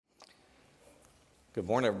Good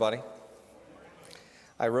morning, everybody.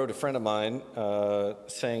 I wrote a friend of mine I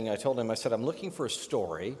said, I'm looking for a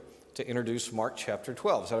story to introduce Mark chapter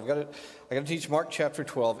 12. So I got to teach Mark chapter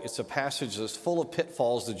 12. It's a passage that's full of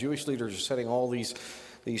pitfalls. The Jewish leaders are setting all these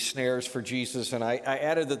snares for Jesus. And I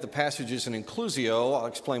added that the passage is an inclusio. I'll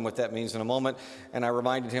explain what that means in a moment. And I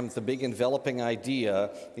reminded him that the enveloping idea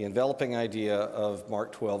of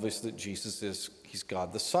Mark 12 is that he's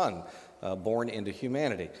God the Son. Born into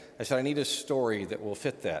humanity. I said, I need a story that will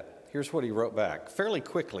fit that. Here's what he wrote back. Fairly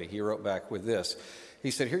quickly, he wrote back with this.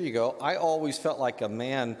 He said, here you go. I always felt like a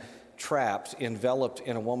man trapped, enveloped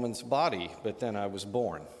in a woman's body, but then I was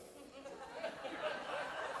born.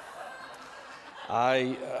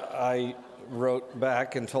 I wrote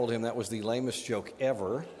back and told him that was the lamest joke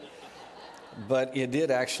ever. But it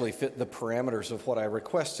did actually fit the parameters of what I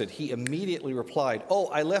requested. He immediately replied,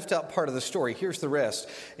 I left out part of the story. Here's the rest.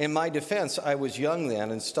 In my defense, I was young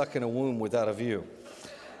then and stuck in a womb without a view.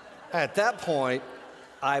 At that point,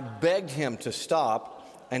 I begged him to stop,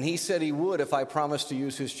 and he said he would if I promised to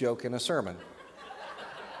use his joke in a sermon.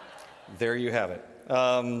 There you have it.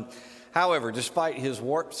 However, despite his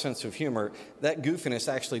warped sense of humor, that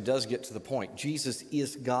goofiness actually does get to the point. Jesus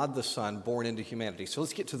is God the Son, born into humanity. So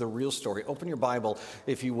let's get to the real story. Open your Bible,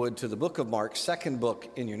 if you would, to the book of Mark, second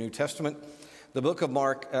book in your New Testament. The book of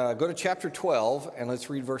Mark, go to chapter 12, and let's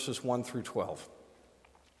read verses 1 through 12.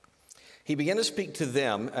 He began to speak to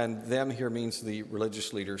them, and them here means the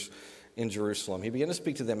religious leaders in Jerusalem. He began to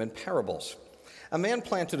speak to them in parables. A man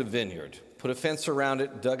planted a vineyard, put a fence around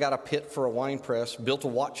it, dug out a pit for a winepress, built a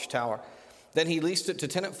watchtower. Then he leased it to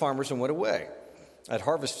tenant farmers and went away. At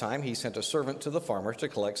harvest time, he sent a servant to the farmers to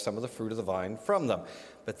collect some of the fruit of the vine from them.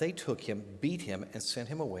 But they took him, beat him, and sent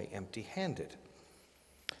him away empty-handed.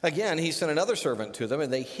 Again, he sent another servant to them,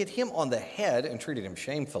 and they hit him on the head and treated him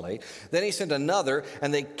shamefully. Then he sent another,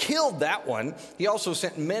 and they killed that one. He also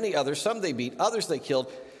sent many others. Some they beat, others they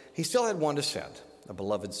killed. He still had one to send, a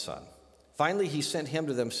beloved son. Finally, he sent him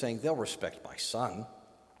to them, saying, they'll respect my son.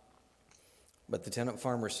 But the tenant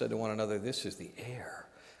farmers said to one another, this is the heir.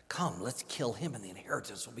 Come, let's kill him, and the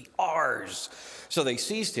inheritance will be ours. So they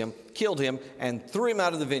seized him, killed him, and threw him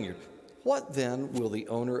out of the vineyard. What then will the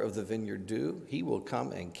owner of the vineyard do? He will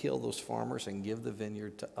come and kill those farmers and give the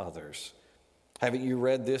vineyard to others. Haven't you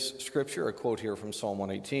read this scripture? A quote here from Psalm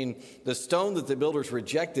 118. The stone that the builders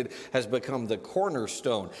rejected has become the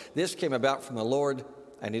cornerstone. This came about from the Lord,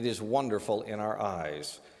 and it is wonderful in our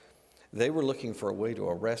eyes. They were looking for a way to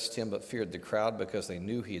arrest him, but feared the crowd because they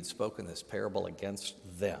knew he had spoken this parable against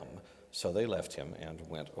them. So they left him and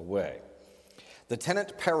went away. The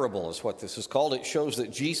tenant parable is what this is called. It shows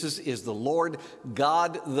that Jesus is the Lord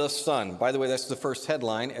God the Son. By the way, that's the first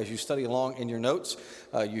headline. As you study along in your notes,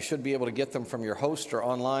 you should be able to get them from your host or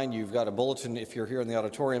online. You've got a bulletin. If you're here in the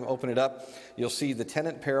auditorium, open it up. You'll see the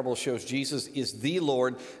tenant parable shows Jesus is the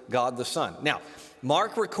Lord God the Son. Now,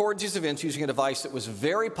 Mark records these events using a device that was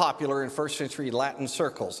very popular in first century Latin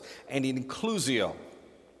circles, an inclusio.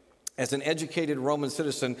 As an educated Roman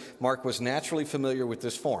citizen, Mark was naturally familiar with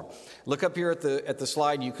this form. Look up here at the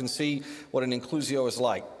slide. You can see what an inclusio is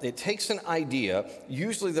like. It takes an idea.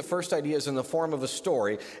 Usually the first idea is in the form of a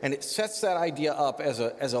story, and it sets that idea up as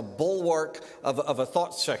a bulwark of a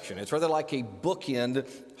thought section. It's rather like a bookend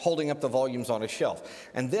holding up the volumes on a shelf.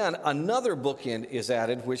 And then another bookend is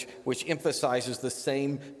added, which emphasizes the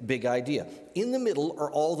same big idea. In the middle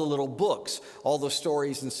are all the little books, all the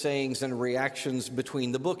stories and sayings and reactions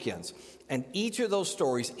between the bookends. And each of those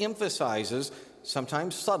stories emphasizes,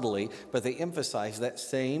 sometimes subtly, but they emphasize that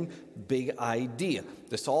same big idea.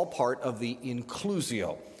 That's all part of the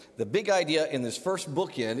inclusio. The big idea in this first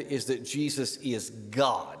bookend is that Jesus is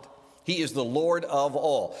God. He is the Lord of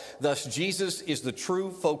all. Thus, Jesus is the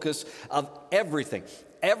true focus of everything.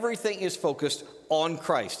 Everything is focused on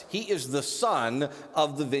Christ. He is the son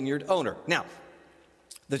of the vineyard owner. Now,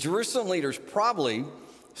 the Jerusalem leaders probably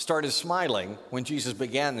started smiling when Jesus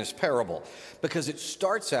began this parable because it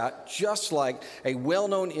starts out just like a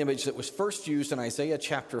well-known image that was first used in Isaiah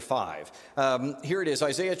chapter 5. Here it is,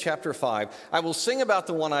 Isaiah chapter 5. I will sing about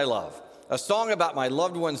the one I love. A song about my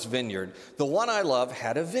loved one's vineyard. The one I love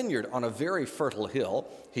had a vineyard on a very fertile hill.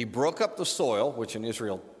 He broke up the soil, which in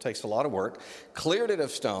Israel takes a lot of work, cleared it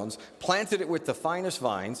of stones, planted it with the finest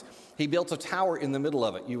vines. He built a tower in the middle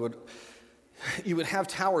of it. You would have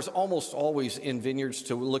towers almost always in vineyards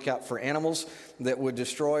to look out for animals that would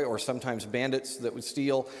destroy, or sometimes bandits that would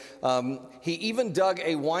steal. He even dug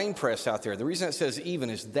a wine press out there. The reason it says even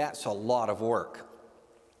is that's a lot of work.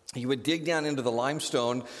 You would dig down into the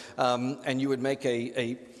limestone, and you would make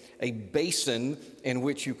a basin in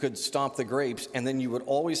which you could stomp the grapes, and then you would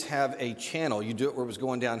always have a channel. You do it where it was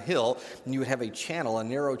going downhill, and you would have a channel, a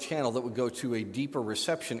narrow channel that would go to a deeper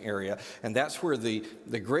reception area, and that's where the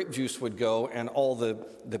grape juice would go, and all the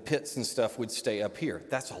pits and stuff would stay up here.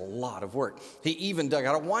 That's a lot of work. He even dug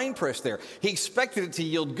out a wine press there. He expected it to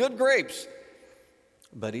yield good grapes,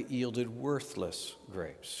 but it yielded worthless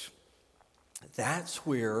grapes. That's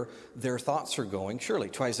where their thoughts are going, surely,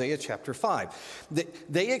 to Isaiah chapter 5.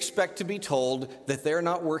 They expect to be told that they're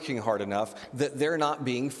not working hard enough, that they're not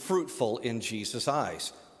being fruitful in Jesus'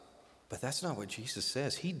 eyes. But that's not what Jesus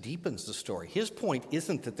says. He deepens the story. His point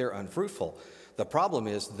isn't that they're unfruitful. The problem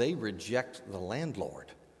is they reject the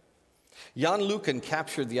landlord. Jan Lucan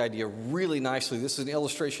captured the idea really nicely. This is an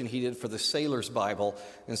illustration he did for the Sailor's Bible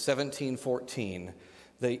in 1714.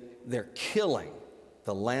 They're killing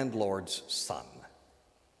the landlord's son.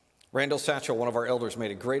 Randall Satchel, one of our elders, made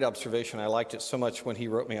a great observation. I liked it so much when he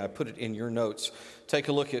wrote me, I put it in your notes. Take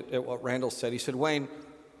a look at what Randall said. He said, Wayne,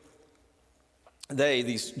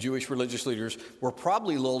 these Jewish religious leaders, were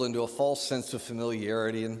probably lulled into a false sense of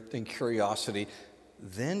familiarity and curiosity.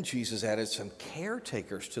 Then Jesus added some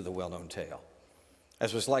caretakers to the well-known tale.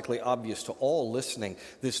 As was likely obvious to all listening,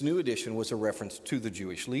 this new addition was a reference to the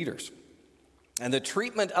Jewish leaders. And the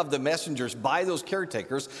treatment of the messengers by those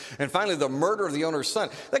caretakers, and finally the murder of the owner's son,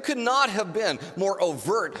 that could not have been more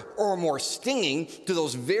overt or more stinging to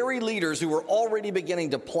those very leaders who were already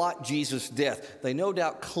beginning to plot Jesus' death. They no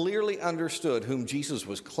doubt clearly understood whom Jesus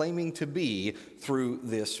was claiming to be through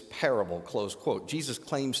this parable, close quote. Jesus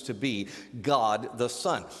claims to be God the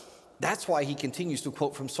Son. That's why he continues to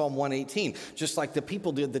quote from Psalm 118, just like the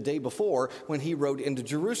people did the day before when he rode into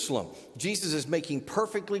Jerusalem. Jesus is making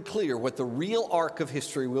perfectly clear what the real arc of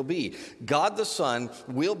history will be. God the Son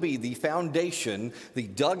will be the foundation, the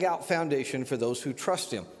dug-out foundation for those who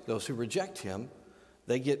trust him. Those who reject him,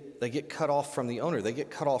 they get cut off from the owner. They get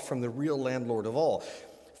cut off from the real landlord of all.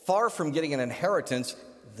 Far from getting an inheritance,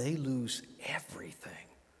 they lose everything.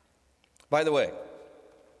 By the way,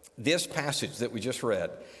 this passage that we just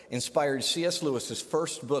read inspired C.S. Lewis's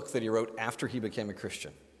first book that he wrote after he became a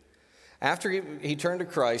Christian. After he turned to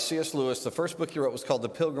Christ, C.S. Lewis, the first book he wrote was called The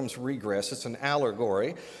Pilgrim's Regress. It's an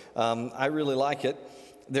allegory. I really like it.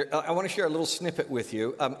 I want to share a little snippet with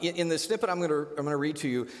you. In the snippet I'm going to read to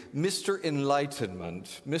you, Mr.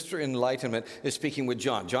 Enlightenment. Mr. Enlightenment is speaking with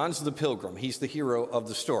John. John's the pilgrim. He's the hero of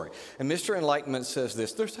the story. And Mr. Enlightenment says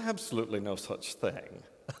this: there's absolutely no such thing.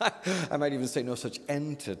 I might even say no such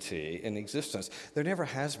entity in existence. There never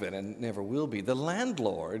has been and never will be. The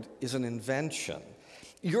landlord is an invention.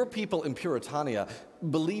 Your people in Puritania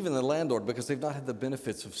believe in the landlord because they've not had the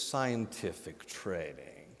benefits of scientific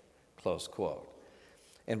training. Close quote.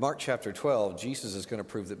 In Mark chapter 12, Jesus is going to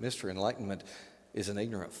prove that Mr. Enlightenment is an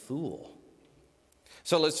ignorant fool.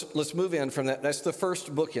 So let's move in from that. That's the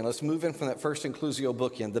first bookend. Let's move in from that first inclusio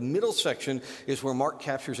bookend. The middle section is where Mark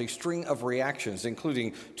captures a string of reactions,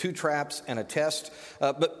 including 2 traps and a test.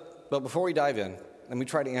 But before we dive in, let me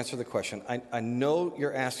try to answer the question. I know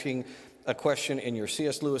you're asking a question in your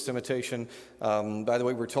C.S. Lewis imitation. By the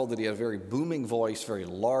way, we're told that he had a very booming voice, very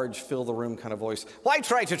large, fill-the-room kind of voice. Why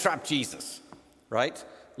try to trap Jesus? Right?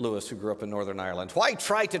 Lewis, who grew up in Northern Ireland. Why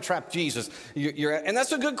try to trap Jesus? And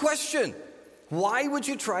that's a good question. Why would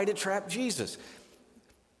you try to trap Jesus?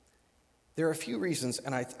 There are a few reasons,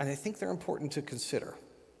 and I think they're important to consider.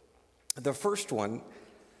 The first one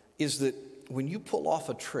is that when you pull off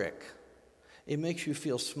a trick, it makes you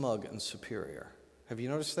feel smug and superior. Have you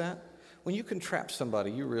noticed that? When you can trap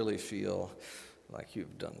somebody, you really feel like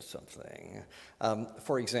you've done something.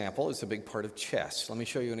 For example, it's a big part of chess. Let me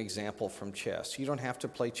show you an example from chess. You don't have to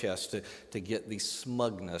play chess to get the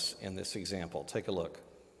smugness in this example. Take a look.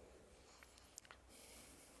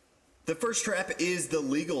 The first trap is the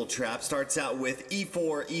legal trap. Starts out with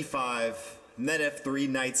e4, e5, knight f3,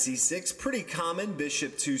 knight c6. Pretty common.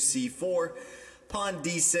 Bishop to c4. Pawn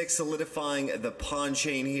d6, solidifying the pawn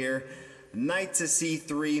chain here. Knight to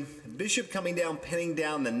c3. Bishop coming down, pinning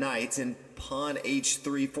down the knight. And pawn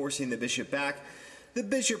h3, forcing the bishop back. The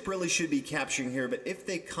bishop really should be capturing here, but if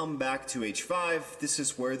they come back to h5, this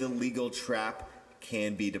is where the legal trap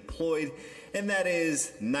can be deployed, and that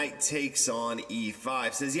is knight takes on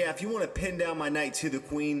e5. Says, yeah, if you want to pin down my knight to the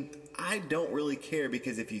queen, I don't really care,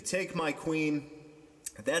 because if you take my queen,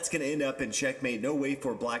 that's going to end up in checkmate. No way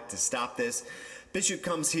for black to stop this. Bishop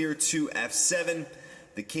comes here to f7.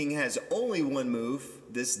 The king has only one move.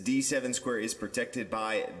 This d7 square is protected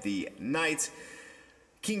by the knight.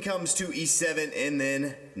 King comes to e7, and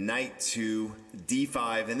then knight to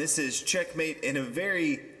d5, and this is checkmate in a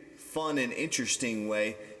very fun and interesting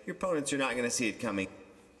way. Your opponents are not going to see it coming.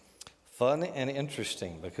 Fun and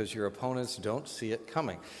interesting because your opponents don't see it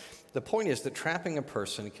coming. The point is that trapping a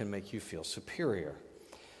person can make you feel superior.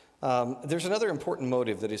 There's another important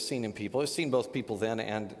motive that is seen in people. It's seen both people then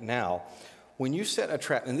and now. When you set a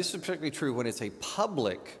trap, and this is particularly true when it's a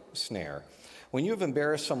public snare, when you have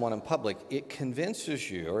embarrassed someone in public, it convinces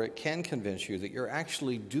you, or it can convince you, that you're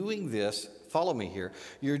actually doing this. Follow me here.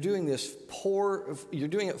 You're doing it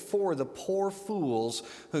for the poor fools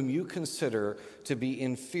whom you consider to be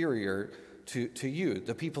inferior to you,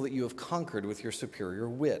 the people that you have conquered with your superior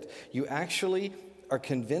wit. You actually are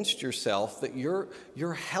convinced yourself that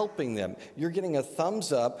you're helping them. You're getting a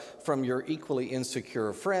thumbs up from your equally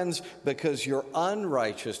insecure friends because your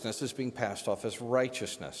unrighteousness is being passed off as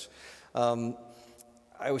righteousness.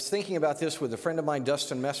 I was thinking about this with a friend of mine,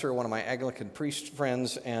 Dustin Messer, one of my Anglican priest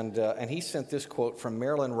friends, and he sent this quote from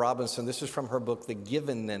Marilyn Robinson. This is from her book, The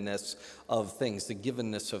Givenness of Things, The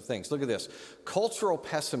Givenness of Things. Look at this. Cultural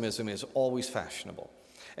pessimism is always fashionable,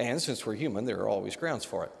 and since we're human, there are always grounds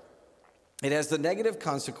for it. It has the negative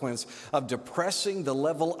consequence of depressing the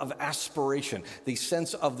level of aspiration, the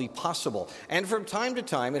sense of the possible. And from time to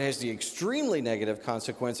time, it has the extremely negative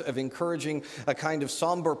consequence of encouraging a kind of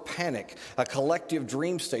somber panic, a collective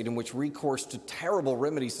dream state in which recourse to terrible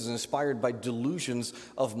remedies is inspired by delusions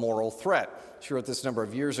of moral threat. She wrote this a number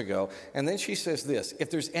of years ago. And then she says this: if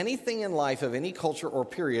there's anything in life of any culture or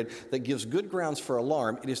period that gives good grounds for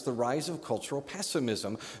alarm, it is the rise of cultural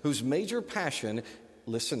pessimism, whose major passion,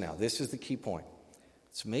 listen now, this is the key point.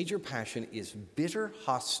 Its major passion is bitter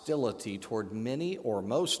hostility toward many or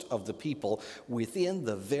most of the people within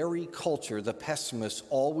the very culture the pessimists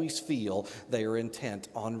always feel they are intent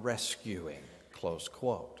on rescuing. Close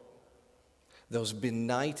quote. Those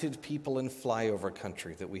benighted people in flyover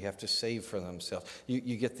country that we have to save for themselves.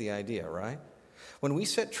 You get the idea, right? When we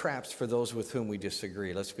set traps for those with whom we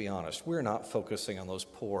disagree, let's be honest, we're not focusing on those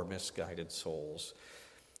poor, misguided souls.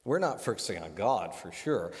 We're not focusing on God, for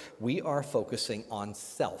sure. We are focusing on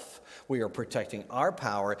self. We are protecting our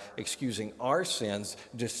power, excusing our sins,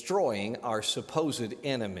 destroying our supposed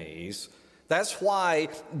enemies. That's why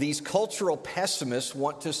these cultural pessimists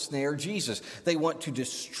want to snare Jesus. They want to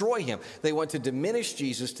destroy him. They want to diminish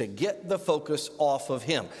Jesus to get the focus off of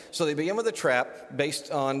him. So they begin with a trap based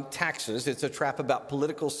on taxes. It's a trap about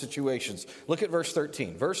political situations. Look at verse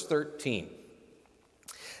 13. Verse 13.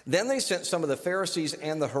 Then they sent some of the Pharisees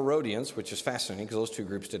and the Herodians, which is fascinating because those two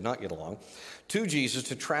groups did not get along, to Jesus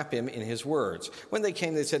to trap him in his words. When they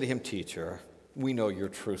came, they said to him, "Teacher, we know you're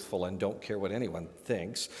truthful and don't care what anyone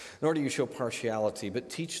thinks, nor do you show partiality, but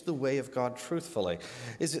teach the way of God truthfully.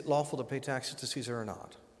 Is it lawful to pay taxes to Caesar or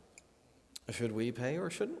not? Should we pay or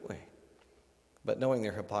shouldn't we?" But knowing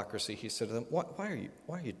their hypocrisy, he said to them, Why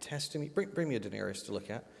are you testing me? Bring me a denarius to look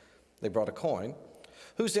at. They brought a coin.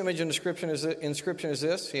 "Whose image and inscription is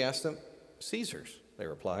this?" he asked them. "Caesar's," they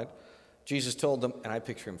replied. Jesus told them, and I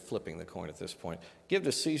picture him flipping the coin at this point, "Give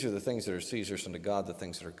to Caesar the things that are Caesar's and to God the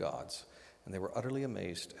things that are God's." And they were utterly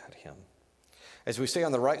amazed at him. As we say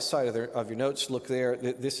on the right side of your notes, look there,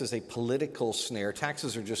 this is a political snare.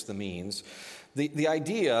 Taxes are just the means. The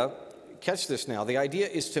idea, catch this now, the idea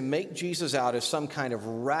is to make Jesus out as some kind of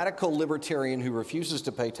radical libertarian who refuses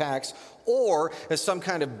to pay tax, or as some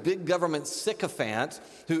kind of big government sycophant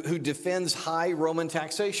who defends high Roman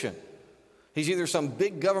taxation. He's either some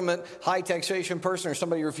big government high taxation person or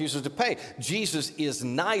somebody who refuses to pay. Jesus is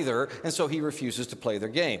neither, and so he refuses to play their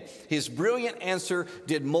game. His brilliant answer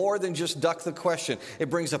did more than just duck the question. It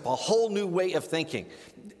brings up a whole new way of thinking.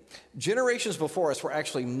 Generations before us were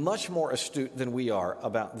actually much more astute than we are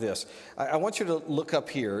about this. I want you to look up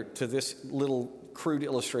here to this little crude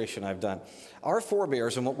illustration I've done. Our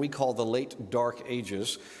forebears in what we call the late Dark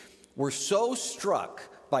Ages were so struck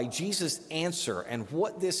by Jesus' answer and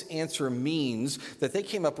what this answer means that they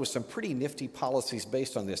came up with some pretty nifty policies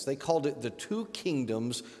based on this. They called it the two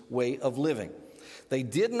kingdoms way of living. They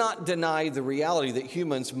did not deny the reality that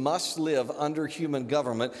humans must live under human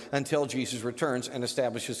government until Jesus returns and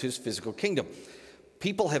establishes his physical kingdom.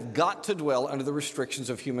 People have got to dwell under the restrictions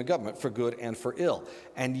of human government for good and for ill.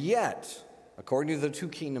 And yet, according to the two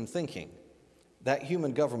kingdom thinking, that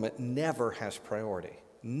human government never has priority.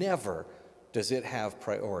 Never does it have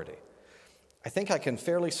priority. I think I can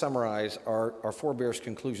fairly summarize our forebears'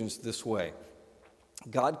 conclusions this way.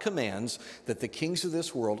 God commands that the kings of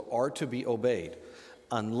this world are to be obeyed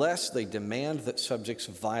unless they demand that subjects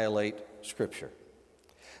violate Scripture.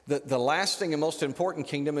 The lasting and most important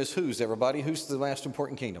kingdom is whose, everybody? Who's the last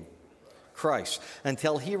important kingdom? Christ.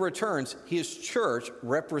 Until he returns, his church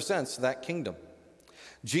represents that kingdom.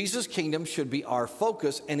 Jesus' kingdom should be our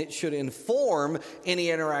focus, and it should inform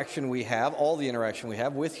any interaction we have, all the interaction we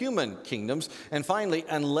have with human kingdoms. And finally,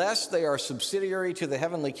 unless they are subsidiary to the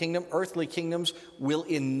heavenly kingdom, earthly kingdoms will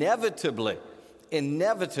inevitably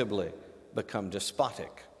become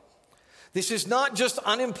despotic. This is not just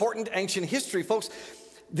unimportant ancient history, folks.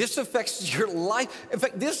 This affects your life. In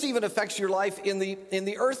fact, this even affects your life in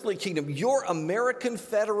the earthly kingdom. Your American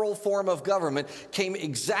federal form of government came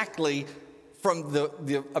exactly from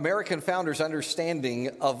the American founders'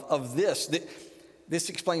 understanding of this. This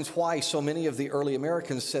explains why so many of the early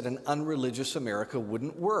Americans said an unreligious America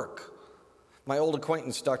wouldn't work. My old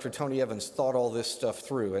acquaintance, Dr. Tony Evans, thought all this stuff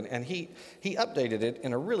through, and he updated it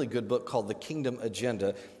in a really good book called The Kingdom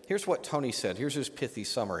Agenda. Here's what Tony said. Here's his pithy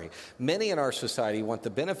summary. Many in our society want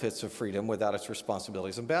the benefits of freedom without its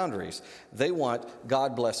responsibilities and boundaries. They want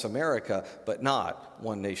God bless America, but not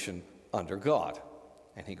one nation under God.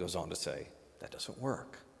 And he goes on to say, that doesn't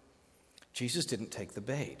work. Jesus didn't take the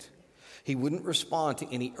bait. He wouldn't respond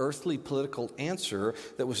to any earthly political answer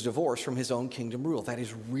that was divorced from his own kingdom rule. That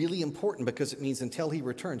is really important because it means until he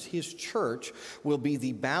returns, his church will be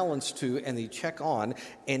the balance to and the check on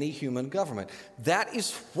any human government. That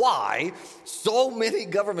is why so many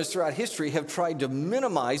governments throughout history have tried to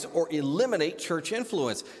minimize or eliminate church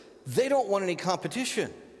influence. They don't want any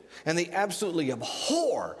competition, and they absolutely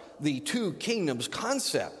abhor the two kingdoms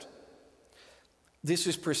concept. This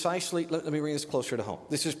is precisely, let me bring this closer to home.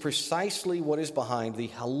 This is precisely what is behind the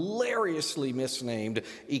hilariously misnamed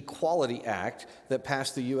Equality Act that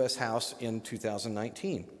passed the U.S. House in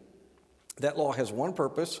 2019. That law has one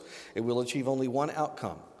purpose. It will achieve only one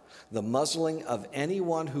outcome: the muzzling of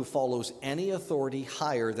anyone who follows any authority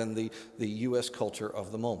higher than the U.S. culture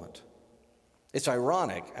of the moment. It's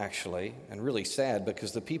ironic, actually, and really sad,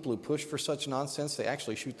 because the people who push for such nonsense, they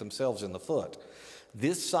actually shoot themselves in the foot.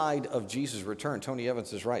 This side of Jesus' return, Tony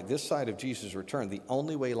Evans is right, this side of Jesus' return, the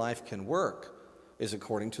only way life can work is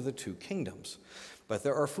according to the two kingdoms. But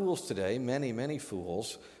there are fools today, many, many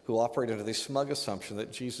fools, who operate under the smug assumption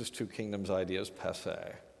that Jesus' two kingdoms idea is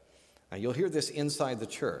passé. Now, you'll hear this inside the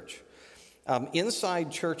church.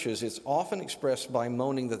 Inside churches, it's often expressed by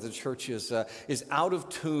moaning that the church is out of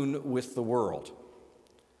tune with the world.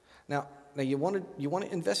 Now you want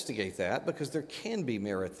to investigate that, because there can be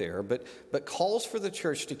merit there, but calls for the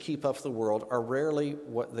church to keep up the world are rarely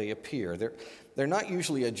what they appear. They're not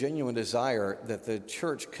usually a genuine desire that the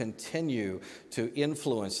church continue to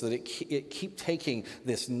influence, that it keep taking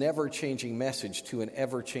this never-changing message to an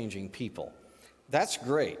ever-changing people. That's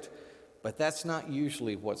great, but that's not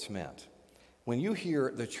usually what's meant. When you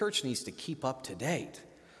hear the church needs to keep up to date,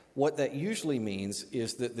 what that usually means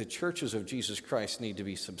is that the churches of Jesus Christ need to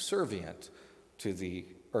be subservient to the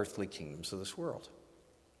earthly kingdoms of this world.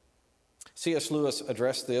 C.S. Lewis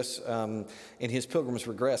addressed this in his Pilgrim's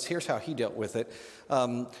Regress. Here's how he dealt with it.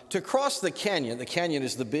 To cross the canyon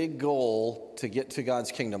is the big goal to get to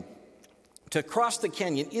God's kingdom. To cross the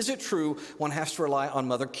canyon, is it true one has to rely on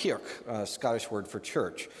Mother Kirk, a Scottish word for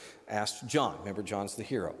church? Asked John. Remember, John's the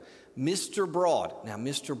hero. Mr. Broad. Now,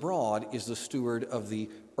 Mr. Broad is the steward of the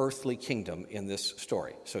earthly kingdom in this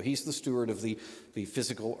story. So he's the steward of the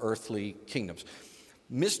physical earthly kingdoms.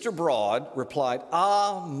 Mr. Broad replied,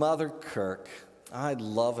 Mother Kirk, I'd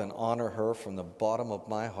love and honor her from the bottom of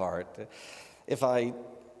my heart. If I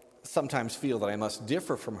sometimes feel that I must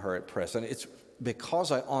differ from her at present, it's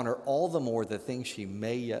because I honor all the more the things she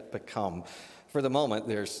may yet become. For the moment,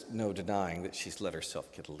 there's no denying that she's let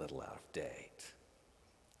herself get a little out of date.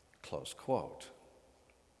 Close quote.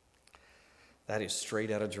 That is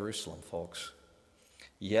straight out of Jerusalem, folks.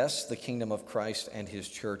 Yes, the kingdom of Christ and his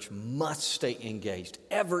church must stay engaged,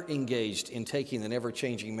 ever engaged in taking the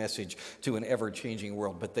never-changing message to an ever-changing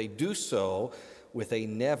world, but they do so with a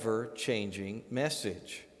never-changing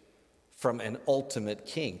message from an ultimate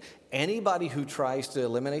king. Anybody who tries to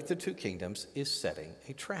eliminate the two kingdoms is setting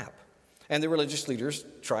a trap. And the religious leaders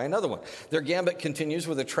try another one. Their gambit continues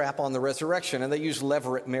with a trap on the resurrection, and they use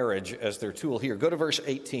levirate marriage as their tool here. Go to verse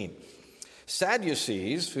 18.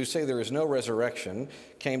 Sadducees, who say there is no resurrection,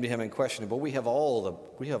 came to him and questioned him. But we have all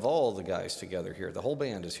the guys together here. The whole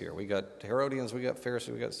band is here. We got Herodians, we got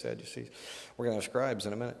Pharisees, we got Sadducees. We're going to have scribes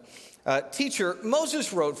in a minute. Teacher,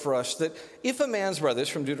 Moses wrote for us that if a man's brother, this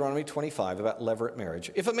is from Deuteronomy 25 about levirate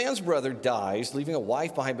marriage, if a man's brother dies, leaving a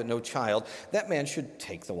wife behind but no child, that man should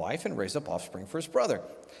take the wife and raise up offspring for his brother.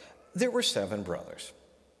 There were 7 brothers.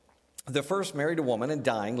 The first married a woman and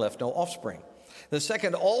dying left no offspring. The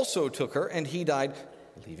second also took her, and he died,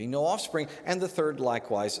 leaving no offspring. And the third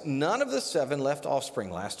likewise. None of the 7 left offspring.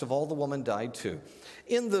 Last of all, the woman died too.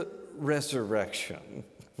 In the resurrection,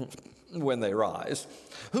 when they rise.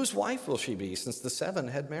 Whose wife will she be, since the 7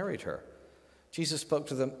 had married her? Jesus spoke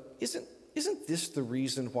to them, Isn't this the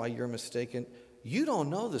reason why you're mistaken? You don't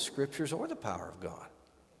know the scriptures or the power of God.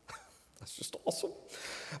 That's just awesome.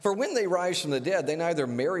 For when they rise from the dead, they neither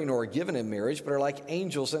marry nor are given in marriage, but are like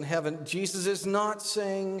angels in heaven. Jesus is not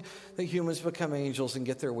saying that humans become angels and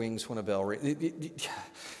get their wings when a bell rings.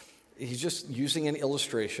 He's just using an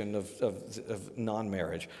illustration of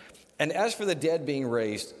non-marriage. And as for the dead being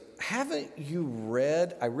raised, haven't you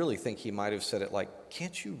read, I really think he might have said it like,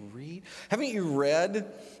 can't you read? Haven't you read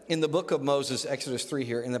in the book of Moses, Exodus 3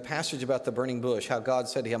 here, in the passage about the burning bush, how God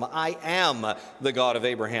said to him, I am the God of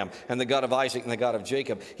Abraham and the God of Isaac and the God of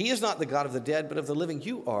Jacob. He is not the God of the dead, but of the living.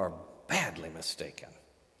 You are badly mistaken.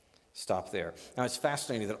 Stop there. Now, it's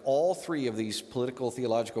fascinating that all 3 of these political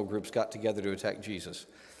theological groups got together to attack Jesus.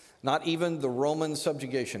 Not even the Roman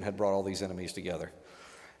subjugation had brought all these enemies together.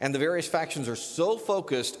 And the various factions are so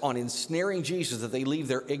focused on ensnaring Jesus that they leave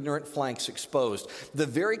their ignorant flanks exposed. The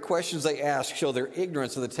very questions they ask show their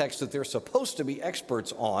ignorance of the text that they're supposed to be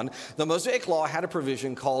experts on. The Mosaic Law had a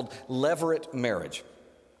provision called levirate marriage.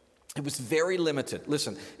 It was very limited.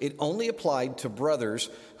 Listen, it only applied to brothers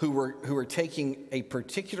who were taking a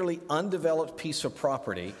particularly undeveloped piece of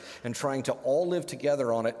property and trying to all live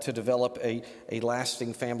together on it to develop a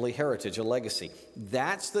lasting family heritage, a legacy.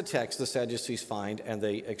 That's the text the Sadducees find and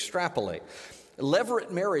they extrapolate.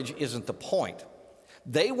 Levirate marriage isn't the point.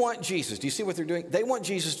 They want Jesus, do you see what they're doing? They want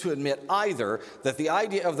Jesus to admit either that the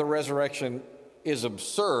idea of the resurrection is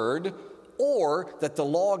absurd, or that the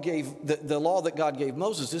law that God gave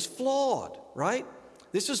Moses is flawed, right?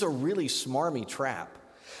 This is a really smarmy trap.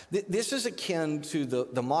 This is akin to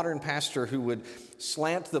the modern pastor who would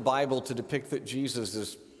slant the Bible to depict that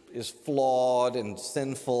Jesus is flawed and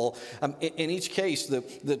sinful. In each case,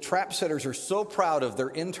 the trap setters are so proud of their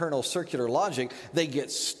internal circular logic, they get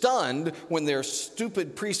stunned when their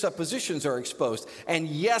stupid presuppositions are exposed. And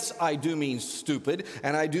yes, I do mean stupid,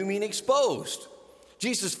 and I do mean exposed.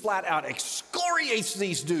 Jesus flat out excoriates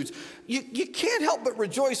these dudes. You can't help but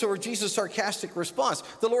rejoice over Jesus' sarcastic response.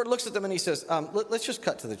 The Lord looks at them and he says, let's just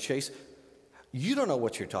cut to the chase. You don't know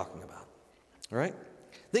what you're talking about, right?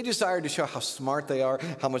 They desired to show how smart they are,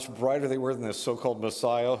 how much brighter they were than the so-called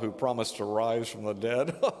Messiah who promised to rise from the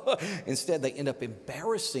dead. Instead, they end up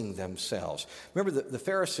embarrassing themselves. Remember, the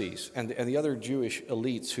Pharisees and the other Jewish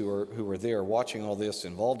elites who were there watching all this,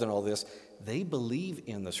 involved in all this, they believe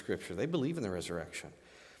in the scripture. They believe in the resurrection.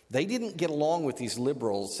 They didn't get along with these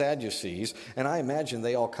liberal Sadducees, and I imagine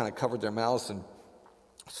they all kind of covered their mouths and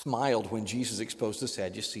smiled when Jesus exposed the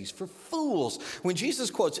Sadducees for fools. When Jesus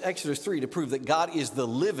quotes Exodus 3 to prove that God is of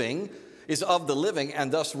the living,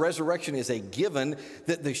 and thus resurrection is a given,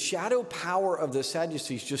 that the shadow power of the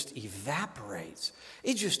Sadducees just evaporates.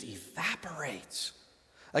 It just evaporates.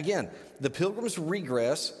 Again, the Pilgrim's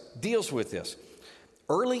Regress deals with this.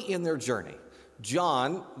 Early in their journey,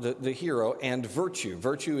 John, the hero, and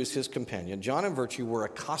Virtue is his companion, John and Virtue were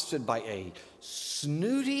accosted by a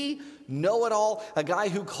snooty know-it-all, a guy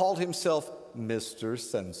who called himself Mr.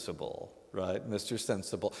 Sensible, right? Mr.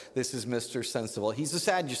 Sensible. This is Mr. Sensible. He's a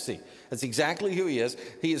Sadducee. That's exactly who he is.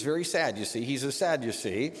 He is very sad, you see. He's a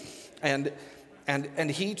Sadducee, and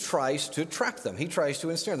he tries to trap them. He tries to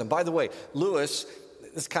ensnare them. By the way, Lewis,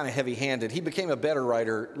 it's kind of heavy-handed. He became a better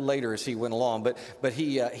writer later as he went along, but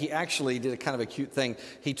he actually did a kind of a cute thing.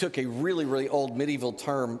 He took a really, really old medieval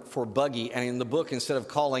term for buggy, and in the book, instead of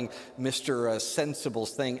calling Mr.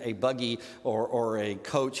 Sensible's thing a buggy or a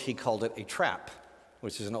coach, he called it a trap,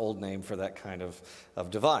 which is an old name for that kind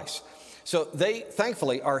of device. So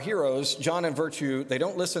thankfully, our heroes, John and Virtue, they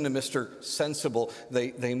don't listen to Mr. Sensible.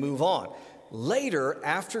 They move on. Later,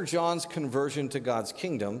 after John's conversion to God's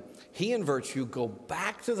kingdom, he and Virtue go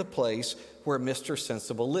back to the place where Mr.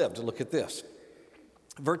 Sensible lived. Look at this.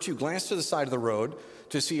 Virtue glanced to the side of the road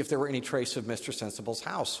to see if there were any trace of Mr. Sensible's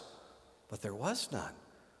house, but there was none.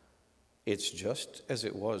 It's just as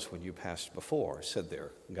it was when you passed before, said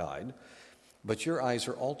their guide, but your eyes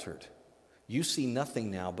are altered. You see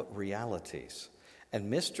nothing now but realities.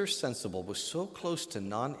 And Mr. Sensible was so close to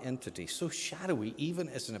non-entity, so shadowy even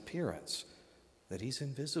as an appearance, that he's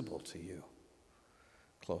invisible to you.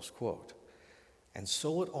 Close quote. And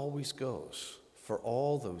so it always goes for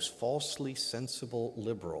all those falsely sensible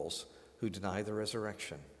liberals who deny the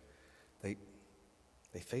resurrection. They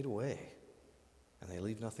fade away and they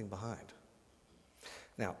leave nothing behind.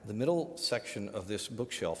 Now, the middle section of this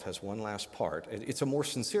bookshelf has one last part. It's a more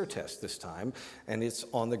sincere test this time, and it's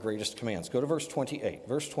on the greatest commands. Go to verse 28.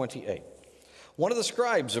 Verse 28. One of the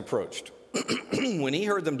scribes approached. When he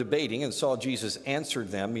heard them debating and saw Jesus answered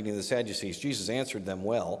them, meaning the Sadducees, Jesus answered them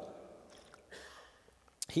well.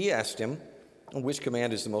 He asked him, which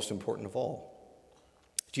command is the most important of all?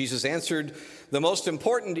 Jesus answered, the most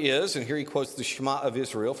important is, and here he quotes the Shema of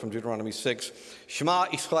Israel from Deuteronomy 6, Shema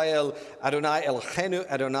Israel, Adonai Eloheinu,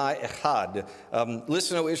 Adonai Echad.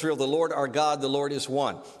 Listen, O Israel, the Lord our God, the Lord is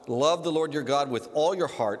one. Love the Lord your God with all your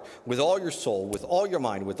heart, with all your soul, with all your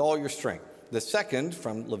mind, with all your strength. The second,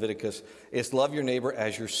 from Leviticus, is love your neighbor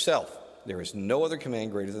as yourself. There is no other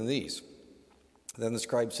command greater than these. Then the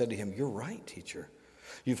scribe said to him, you're right, teacher.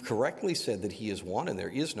 You've correctly said that he is one and there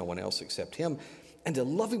is no one else except him. And to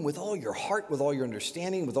love him with all your heart, with all your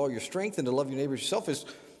understanding, with all your strength, and to love your neighbor as yourself is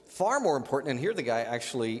far more important. And here the guy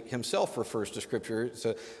actually himself refers to Scripture. It's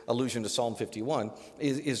an allusion to Psalm 51,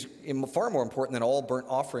 is far more important than all burnt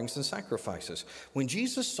offerings and sacrifices. When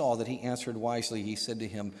Jesus saw that he answered wisely, he said to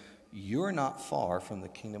him, you're not far from the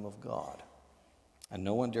kingdom of God. And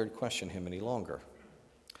no one dared question him any longer.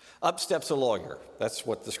 Up steps a lawyer. That's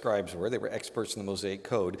what the scribes were. They were experts in the Mosaic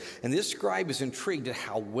Code. And this scribe is intrigued at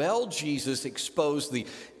how well Jesus exposed the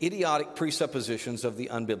idiotic presuppositions of the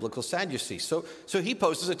unbiblical Sadducees. So he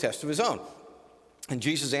poses a test of his own. And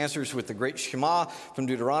Jesus answers with the great Shema from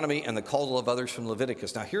Deuteronomy and the call of others from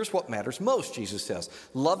Leviticus. Now here's what matters most, Jesus says.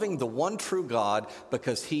 Loving the one true God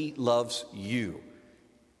because he loves you.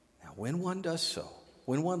 Now when one does so,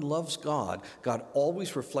 when one loves God, God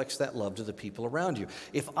always reflects that love to the people around you.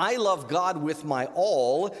 If I love God with my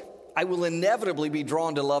all, I will inevitably be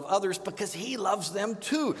drawn to love others because he loves them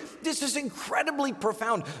too. This is incredibly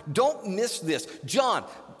profound. Don't miss this. John,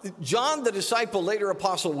 the disciple, later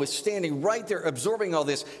apostle, was standing right there absorbing all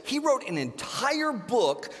this. He wrote an entire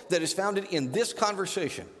book that is founded in this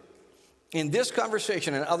conversation. In this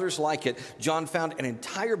conversation and others like it, John found an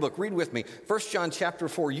entire book. Read with me. 1 John chapter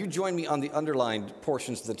 4. You join me on the underlined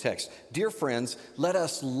portions of the text. Dear friends, let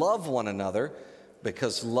us love one another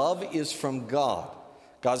because love is from God.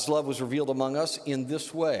 God's love was revealed among us in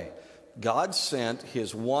this way. God sent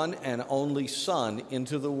his one and only Son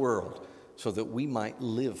into the world so that we might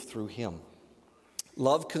live through him.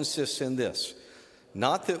 Love consists in this,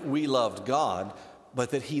 not that we loved God,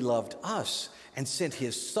 but that he loved us and sent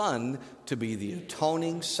his Son to be the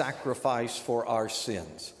atoning sacrifice for our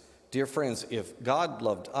sins. Dear friends, if God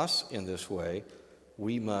loved us in this way,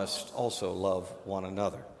 we must also love one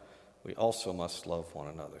another. We also must love one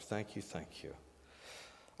another. Thank you, thank you.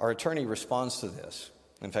 Our attorney responds to this.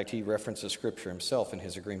 In fact, he references Scripture himself in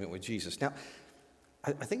his agreement with Jesus. Now,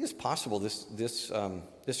 I think it's possible this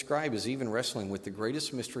scribe is even wrestling with the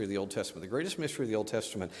greatest mystery of the Old Testament. The greatest mystery of the Old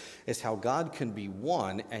Testament is how God can be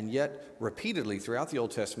one and yet repeatedly throughout the Old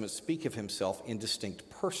Testament speak of himself in distinct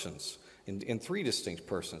persons, in three distinct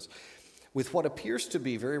persons. With what appears to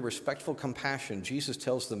be very respectful compassion, Jesus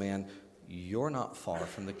tells the man, you're not far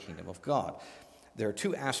from the kingdom of God. There are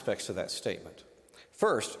two aspects to that statement.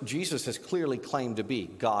 First, Jesus has clearly claimed to be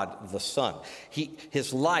God the Son.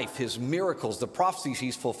 His life, his miracles, the prophecies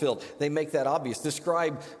he's fulfilled, they make that obvious. This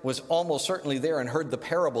scribe was almost certainly there and heard the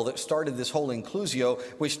parable that started this whole inclusio,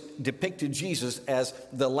 which depicted Jesus as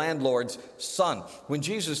the landlord's son. When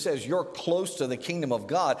Jesus says you're close to the kingdom of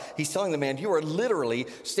God, he's telling the man you are literally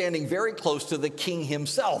standing very close to the king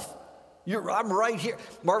himself. I'm right here.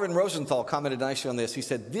 Marvin Rosenthal commented nicely on this. He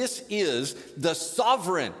said, this is the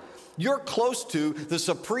sovereign. You're close to the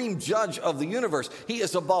supreme judge of the universe. He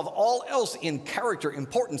is above all else in character,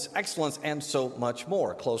 importance, excellence, and so much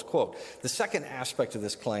more, close quote. The second aspect of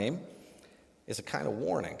this claim is a kind of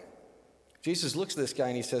warning. Jesus looks at this guy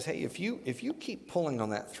and he says, hey, if you keep pulling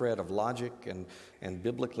on that thread of logic and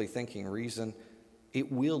biblically thinking reason, it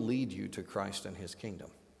will lead you to Christ and his kingdom.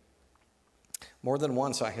 More than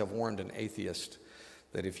once I have warned an atheist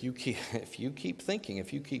that if you keep thinking,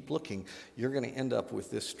 if you keep looking, you're going to end up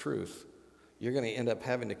with this truth. You're going to end up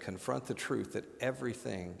having to confront the truth that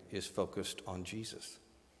everything is focused on Jesus.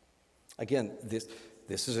 Again,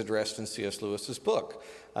 this is addressed in C.S. Lewis's book.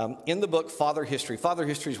 In the book, Father History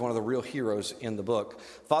is one of the real heroes in the book.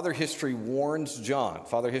 Father History warns John.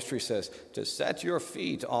 Father History says, to set your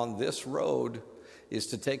feet on this road is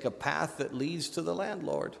to take a path that leads to the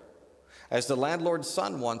landlord. As the landlord's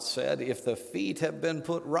son once said, if the feet have been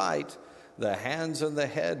put right, the hands and the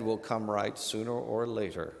head will come right sooner or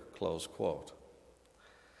later, close quote.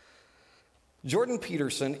 Jordan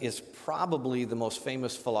Peterson is probably the most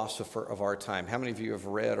famous philosopher of our time. How many of you have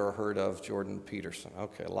read or heard of Jordan Peterson?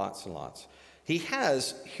 Okay, lots and lots. He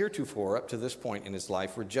has heretofore, up to this point in his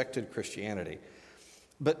life, rejected Christianity.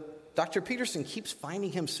 But Dr. Peterson keeps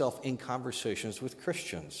finding himself in conversations with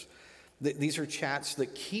Christians. These are chats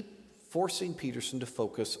that keep forcing Peterson to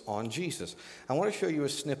focus on Jesus. I want to show you a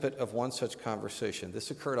snippet of one such conversation.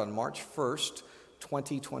 This occurred on March 1st,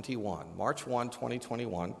 2021. March 1,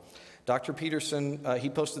 2021. Dr. Peterson, he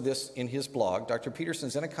posted this in his blog. Dr.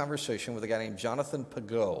 Peterson's in a conversation with a guy named Jonathan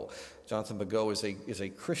Pageau. Jonathan Pageau is a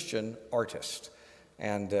Christian artist.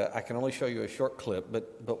 And I can only show you a short clip,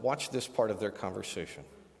 but watch this part of their conversation.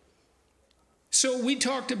 So we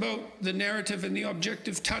talked about the narrative and the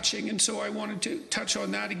objective touching, and so I wanted to touch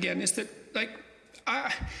on that again, is that, like,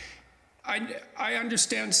 I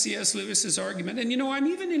understand C.S. Lewis's argument, and, I'm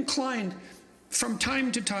even inclined from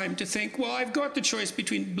time to time to think, well, I've got the choice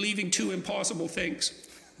between believing two impossible things.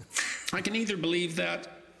 I can either believe that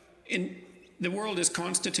the world is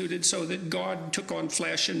constituted so that God took on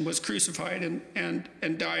flesh and was crucified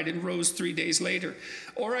and died and rose 3 days later,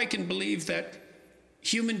 or I can believe that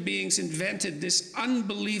human beings invented this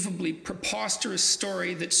unbelievably preposterous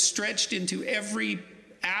story that stretched into every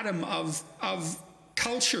atom of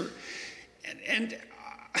culture. And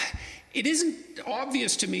it isn't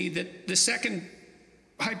obvious to me that the second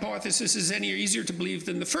hypothesis is any easier to believe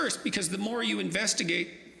than the first, because the more you investigate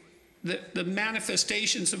the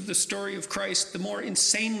manifestations of the story of Christ, the more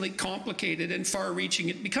insanely complicated and far-reaching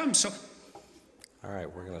it becomes. So, all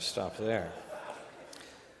right, we're going to stop there.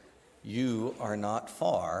 You are not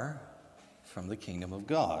far from the kingdom of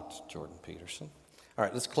God, Jordan Peterson. All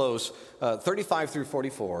right, let's close 35 through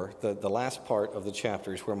 44, the last part of the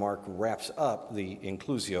chapters where Mark wraps up the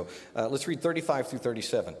inclusio. Let's read 35 through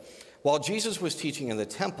 37. While Jesus was teaching in the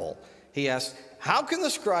temple, he asked, "How can the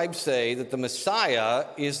scribes say that the Messiah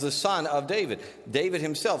is the son of David?" David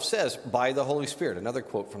himself says, "By the Holy Spirit." Another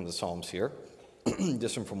quote from the Psalms here.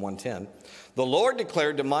 This one from 110. "The Lord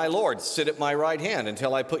declared to my Lord, 'Sit at my right hand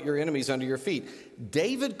until I put your enemies under your feet.'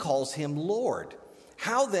 David calls him Lord.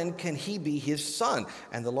 How then can he be his son?"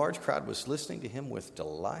 And the large crowd was listening to him with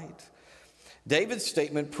delight. David's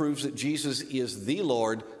statement proves that Jesus is the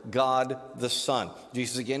Lord, God the Son.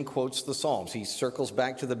 Jesus again quotes the Psalms. He circles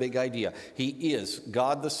back to the big idea. He is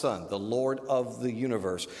God the Son, the Lord of the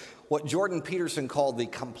universe. What Jordan Peterson called the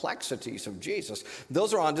complexities of Jesus,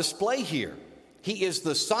 those are on display here. He is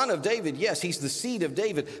the son of David. Yes, he's the seed of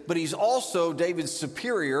David, but he's also David's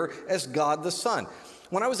superior as God the Son.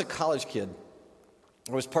 When I was a college kid,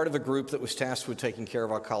 I was part of a group that was tasked with taking care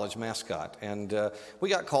of our college mascot. And we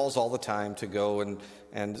got calls all the time to go,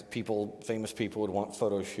 and famous people would want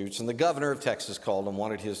photo shoots. And the governor of Texas called and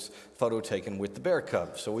wanted his photo taken with the bear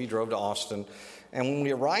cub. So we drove to Austin. And when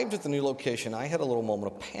we arrived at the new location, I had a little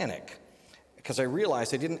moment of panic, because I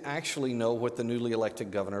realized I didn't actually know what the newly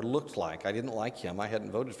elected governor looked like. I didn't like him. I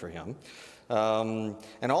hadn't voted for him.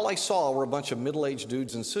 And all I saw were a bunch of middle-aged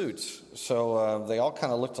dudes in suits. So they all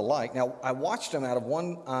kind of looked alike. Now, I watched them out of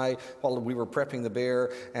one eye while we were prepping the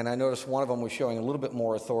bear, and I noticed one of them was showing a little bit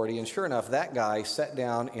more authority. And sure enough, that guy sat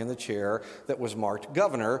down in the chair that was marked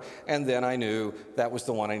governor, and then I knew that was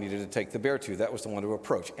the one I needed to take the bear to. That was the one to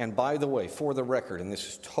approach. And by the way, for the record, and this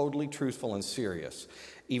is totally truthful and serious,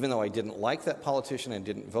 even though I didn't like that politician and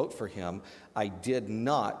didn't vote for him, I did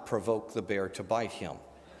not provoke the bear to bite him.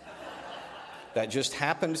 That just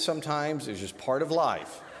happened sometimes. It's just part of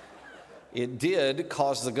life. It did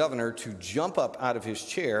cause the governor to jump up out of his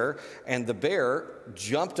chair, and the bear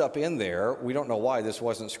jumped up in there. We don't know why this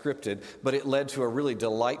wasn't scripted, but it led to a really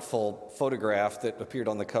delightful photograph that appeared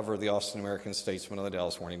on the cover of the Austin American-Statesman and the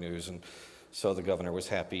Dallas Morning News, and so the governor was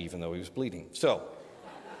happy even though he was bleeding. So,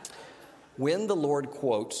 when the Lord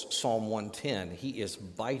quotes Psalm 110, he is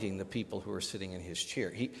biting the people who are sitting in his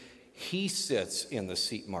chair. He sits in the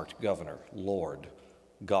seat marked governor, Lord,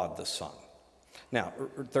 God the Son. Now,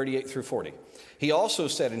 38 through 40. He also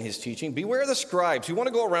said in his teaching, "Beware the scribes who want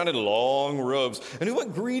to go around in long robes and who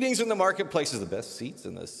want greetings in the marketplaces, the best seats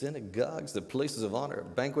in the synagogues, the places of honor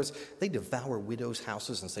at banquets. They devour widows'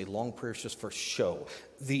 houses and say long prayers just for show.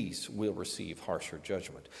 These will receive harsher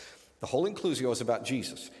judgment." The whole inclusio is about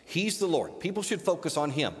Jesus. He's the Lord. People should focus on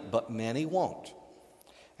him, but many won't.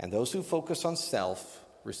 And those who focus on self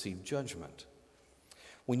receive judgment.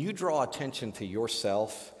 When you draw attention to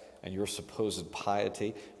yourself and your supposed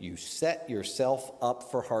piety, you set yourself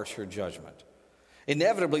up for harsher judgment.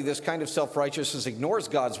 Inevitably, this kind of self-righteousness ignores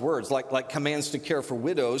God's words, like commands to care for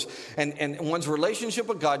widows, and one's relationship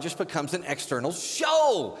with God just becomes an external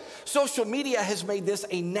show. Social media has made this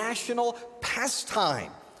a national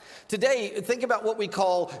pastime. Today, think about what we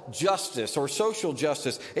call justice or social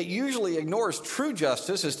justice. It usually ignores true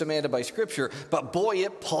justice as demanded by Scripture, but boy,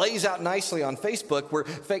 it plays out nicely on Facebook where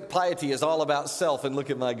fake piety is all about self and look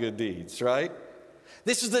at my good deeds, right?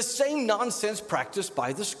 This is the same nonsense practiced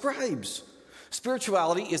by the scribes.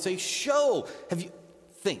 Spirituality is a show. Have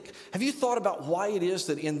you thought about why it is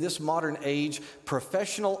that in this modern age,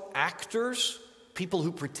 professional actors, people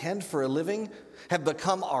who pretend for a living, have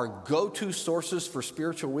become our go-to sources for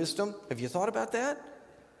spiritual wisdom? Have you thought about that?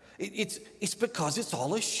 It's because it's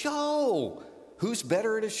all a show. Who's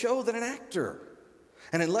better at a show than an actor?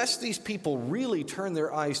 And unless these people really turn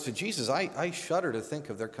their eyes to Jesus, I shudder to think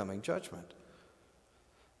of their coming judgment.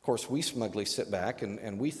 Of course, we smugly sit back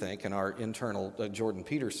and we think in our internal Jordan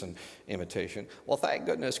Peterson imitation, well, thank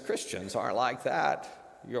goodness Christians aren't like that.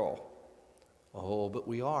 Oh, but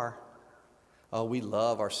we are. Oh, we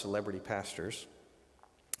love our celebrity pastors,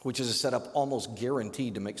 which is a setup almost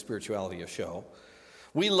guaranteed to make spirituality a show.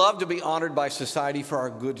 We love to be honored by society for our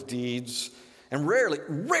good deeds. And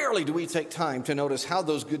rarely do we take time to notice how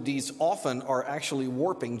those good deeds often are actually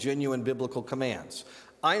warping genuine biblical commands.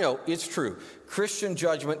 I know, it's true. Christian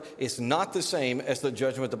judgment is not the same as the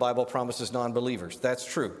judgment the Bible promises non-believers. That's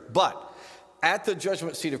true. But at the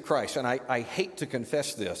judgment seat of Christ, and I hate to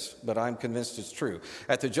confess this, but I'm convinced it's true.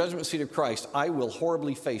 At the judgment seat of Christ, I will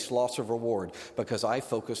horribly face loss of reward because I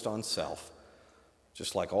focused on self,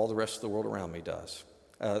 just like all the rest of the world around me does.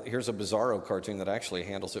 Here's a Bizarro cartoon that actually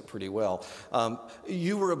handles it pretty well.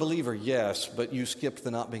 You were a believer, yes, but you skipped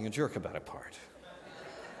the not being a jerk about it part.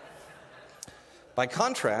 By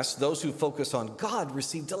contrast, those who focus on God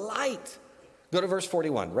receive delight. Go to verse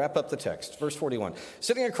 41, wrap up the text. Verse 41,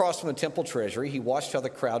 sitting across from the temple treasury, he watched how the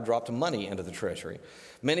crowd dropped money into the treasury.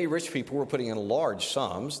 Many rich people were putting in large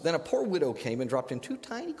sums. Then a poor widow came and dropped in 2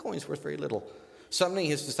 tiny coins worth very little. Summoning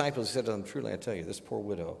his disciples, he said to them, truly I tell you, this poor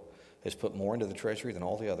widow has put more into the treasury than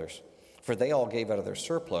all the others. For they all gave out of their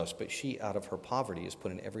surplus, but she out of her poverty has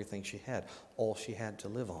put in everything she had, all she had to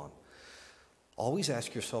live on. Always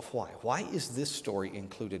ask yourself why. Why is this story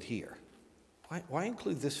included here? Why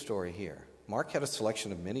include this story here? Mark had a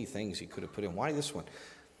selection of many things he could have put in. Why this one?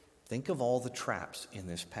 Think of all the traps in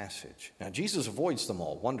this passage. Now, Jesus avoids them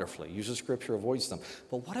all wonderfully, uses scripture, avoids them.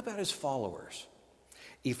 But what about his followers?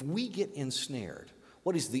 If we get ensnared,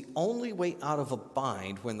 what is the only way out of a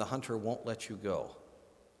bind when the hunter won't let you go?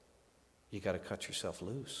 You got to cut yourself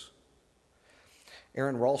loose.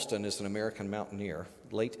 Aron Ralston is an American mountaineer.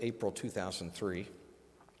 Late April 2003,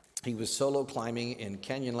 he was solo climbing in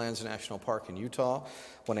Canyonlands National Park in Utah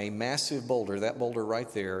when a massive boulder, that boulder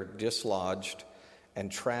right there, dislodged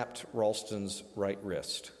and trapped Ralston's right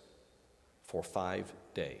wrist. For 5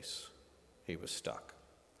 days, he was stuck.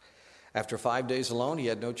 After 5 days alone, he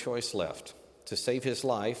had no choice left. To save his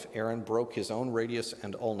life, Aron broke his own radius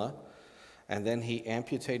and ulna, and then he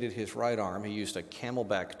amputated his right arm. He used a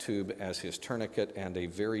camelback tube as his tourniquet and a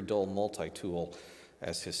very dull multi-tool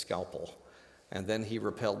as his scalpel. And then he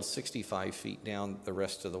rappelled 65 feet down the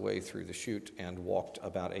rest of the way through the chute and walked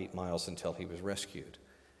about 8 miles until he was rescued.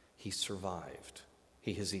 He survived.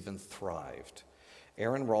 He has even thrived.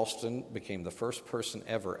 Aron Ralston became the first person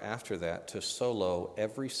ever after that to solo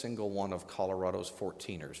every single one of Colorado's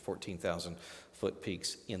 14,000-foot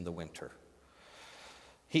peaks in the winter.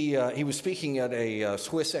 He was speaking at a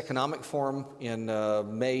Swiss Economic Forum in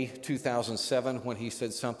May 2007 when he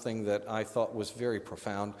said something that I thought was very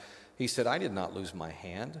profound. He said, I did not lose my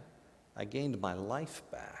hand. I gained my life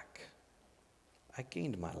back. I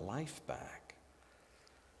gained my life back.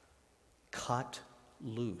 Cut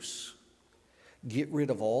loose. Get rid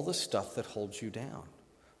of all the stuff that holds you down.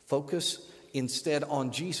 Focus instead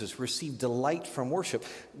on Jesus. Receive delight from worship.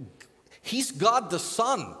 He's God the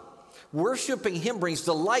Son. Worshiping him brings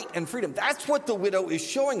delight and freedom. That's what the widow is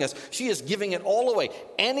showing us. She is giving it all away.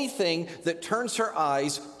 Anything that turns her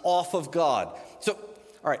eyes off of God. So,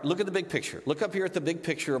 all right, look at the big picture. Look up here at the big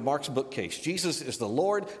picture of Mark's bookcase. Jesus is the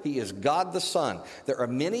Lord. He is God the Son. There are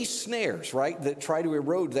many snares, right, that try to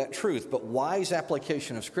erode that truth, but wise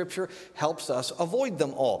application of Scripture helps us avoid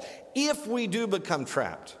them all. If we do become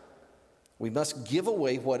trapped, we must give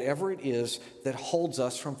away whatever it is that holds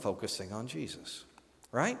us from focusing on Jesus,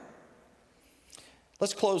 right?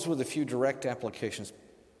 Let's close with a few direct applications.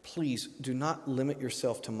 Please do not limit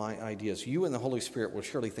yourself to my ideas. You and the Holy Spirit will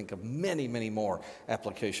surely think of many, many more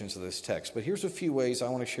applications of this text. But here's a few ways I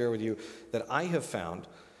want to share with you that I have found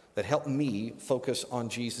that help me focus on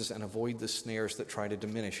Jesus and avoid the snares that try to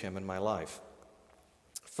diminish him in my life.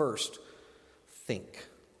 First, think.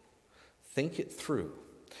 Think it through.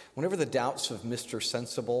 Whenever the doubts of Mr.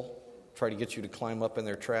 Sensible try to get you to climb up in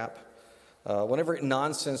their trap, whenever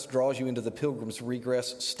nonsense draws you into the pilgrim's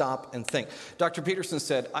regress, stop and think. Dr. Peterson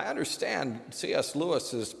said, I understand C.S.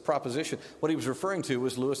 Lewis's proposition. What he was referring to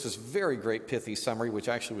was Lewis's very great pithy summary, which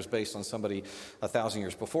actually was based on somebody 1,000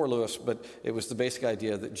 years before Lewis, but it was the basic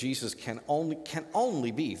idea that Jesus can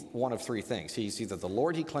only be one of 3 things. He's either the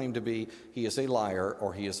Lord he claimed to be, he is a liar,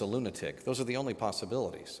 or he is a lunatic. Those are the only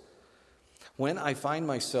possibilities. When I find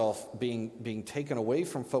myself being taken away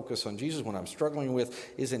from focus on Jesus, when I'm struggling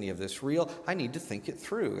with, is any of this real? I need to think it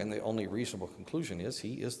through. And the only reasonable conclusion is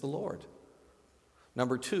he is the Lord.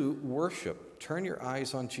 Number 2, worship. Turn your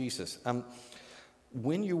eyes on Jesus.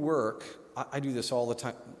 When you work, I do this all the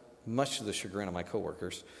time, much to the chagrin of my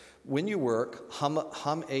coworkers. When you work,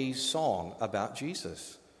 hum a song about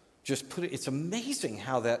Jesus. Just put it, it's amazing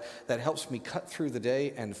how that helps me cut through the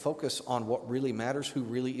day and focus on what really matters, who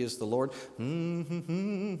really is the Lord. Number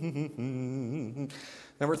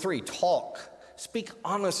 3, talk. Speak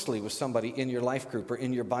honestly with somebody in your life group or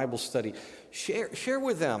in your Bible study. Share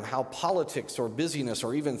with them how politics or busyness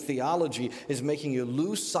or even theology is making you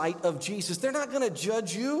lose sight of Jesus. They're not going to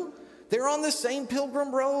judge you. They're on the same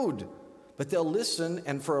pilgrim road. But they'll listen,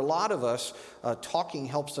 and for a lot of us, talking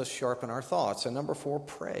helps us sharpen our thoughts. And number 4,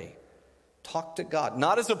 pray. Talk to God,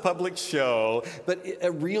 not as a public show, but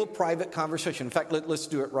a real private conversation. In fact, let's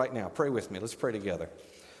do it right now. Pray with me. Let's pray together.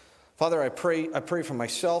 Father, I pray for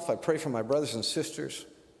myself. I pray for my brothers and sisters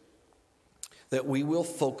that we will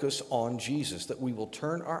focus on Jesus, that we will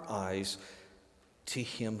turn our eyes to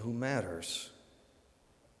him who matters.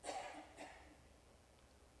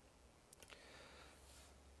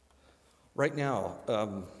 Right now,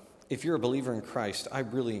 if you're a believer in Christ, I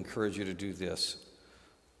really encourage you to do this.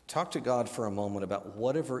 Talk to God for a moment about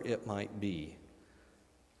whatever it might be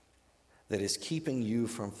that is keeping you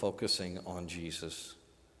from focusing on Jesus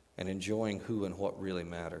and enjoying who and what really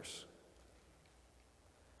matters.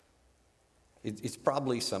 It's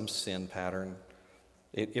probably some sin pattern.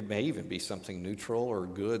 It may even be something neutral or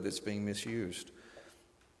good that's being misused.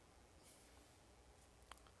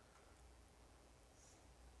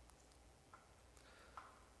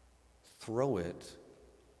 Throw it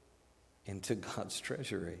into God's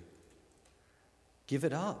treasury. Give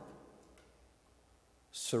it up.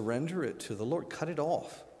 Surrender it to the Lord. Cut it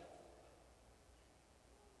off.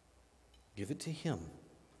 Give it to him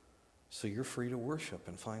so you're free to worship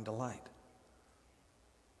and find delight.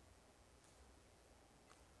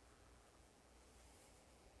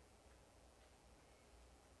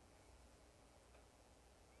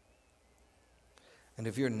 And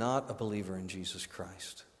if you're not a believer in Jesus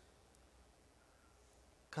Christ,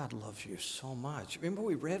 God loves you so much. Remember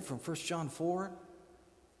we read from 1 John 4?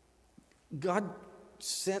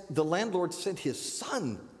 The landlord sent his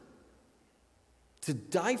son to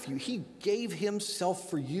die for you. He gave himself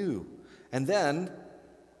for you. And then,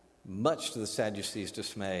 much to the Sadducees'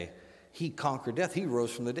 dismay, he conquered death. He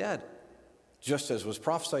rose from the dead, just as was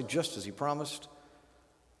prophesied, just as he promised.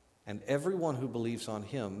 And everyone who believes on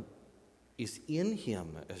him is in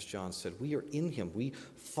him, as John said. We are in him. We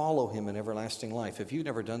follow him in everlasting life. If you've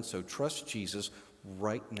never done so, trust Jesus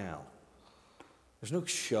right now. There's no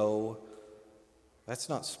show. That's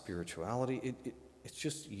not spirituality. It's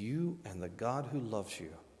just you and the God who loves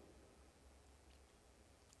you.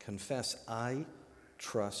 Confess, I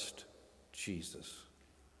trust Jesus.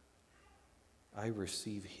 I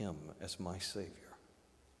receive him as my Savior.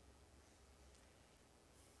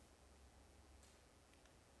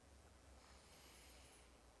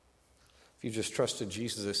 If you just trusted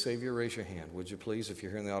Jesus as Savior, raise your hand, would you please, if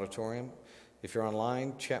you're here in the auditorium. If you're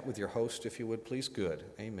online, chat with your host, if you would, please. Good.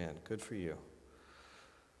 Amen. Good for you.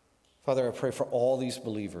 Father, I pray for all these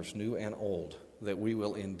believers, new and old, that we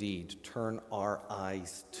will indeed turn our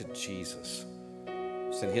eyes to Jesus.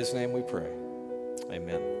 It's in his name we pray.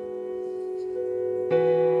 Amen.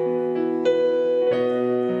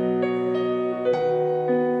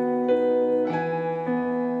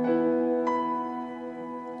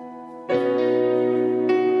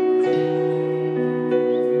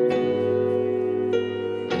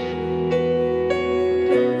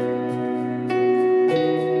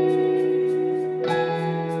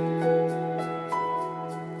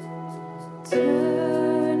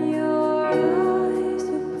 Turn your eyes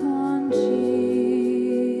upon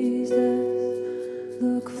Jesus.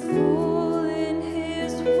 Look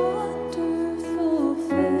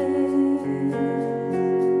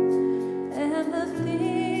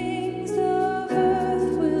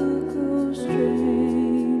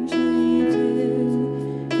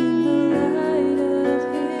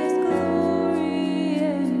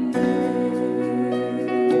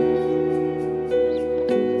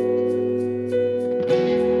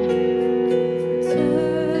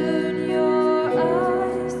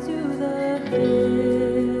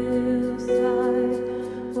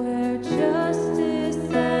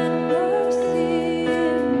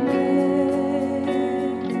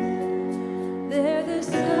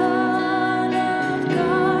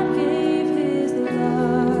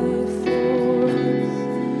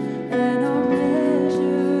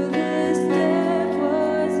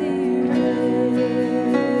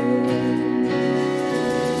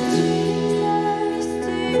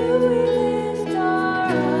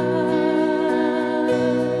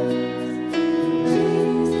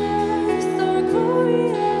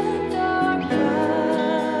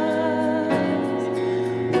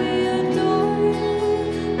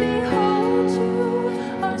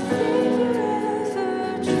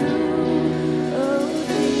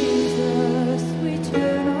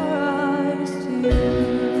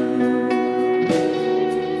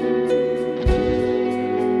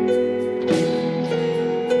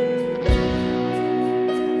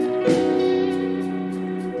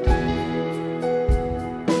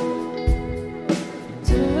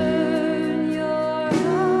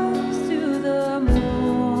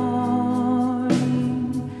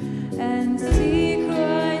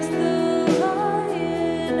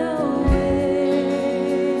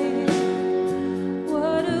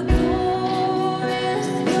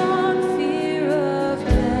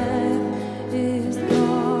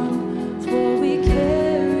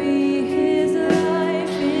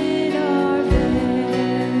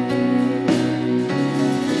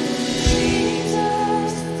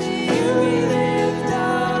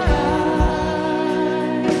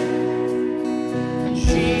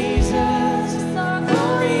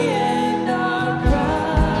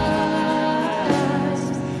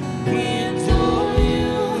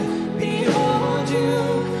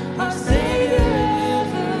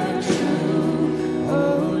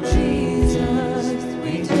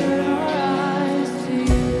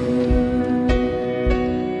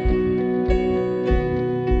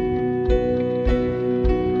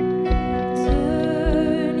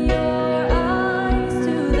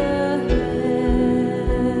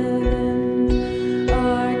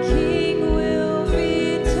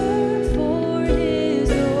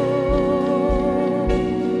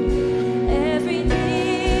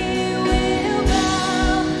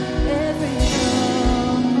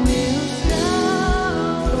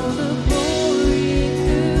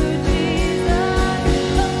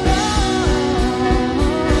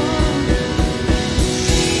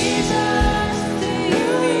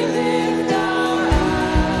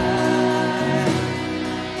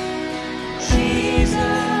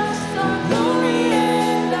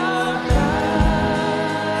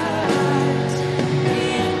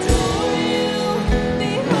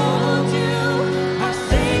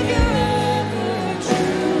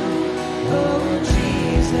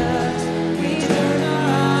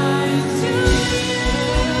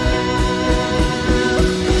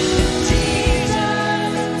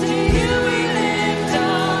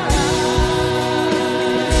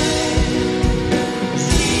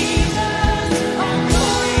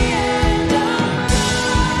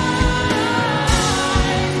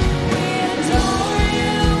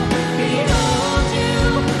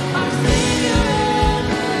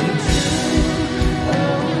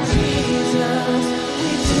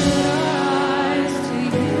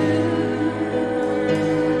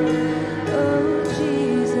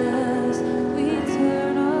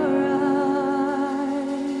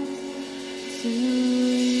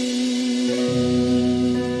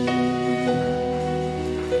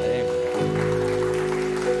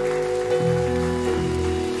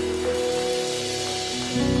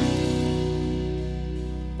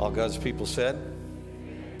God's people said.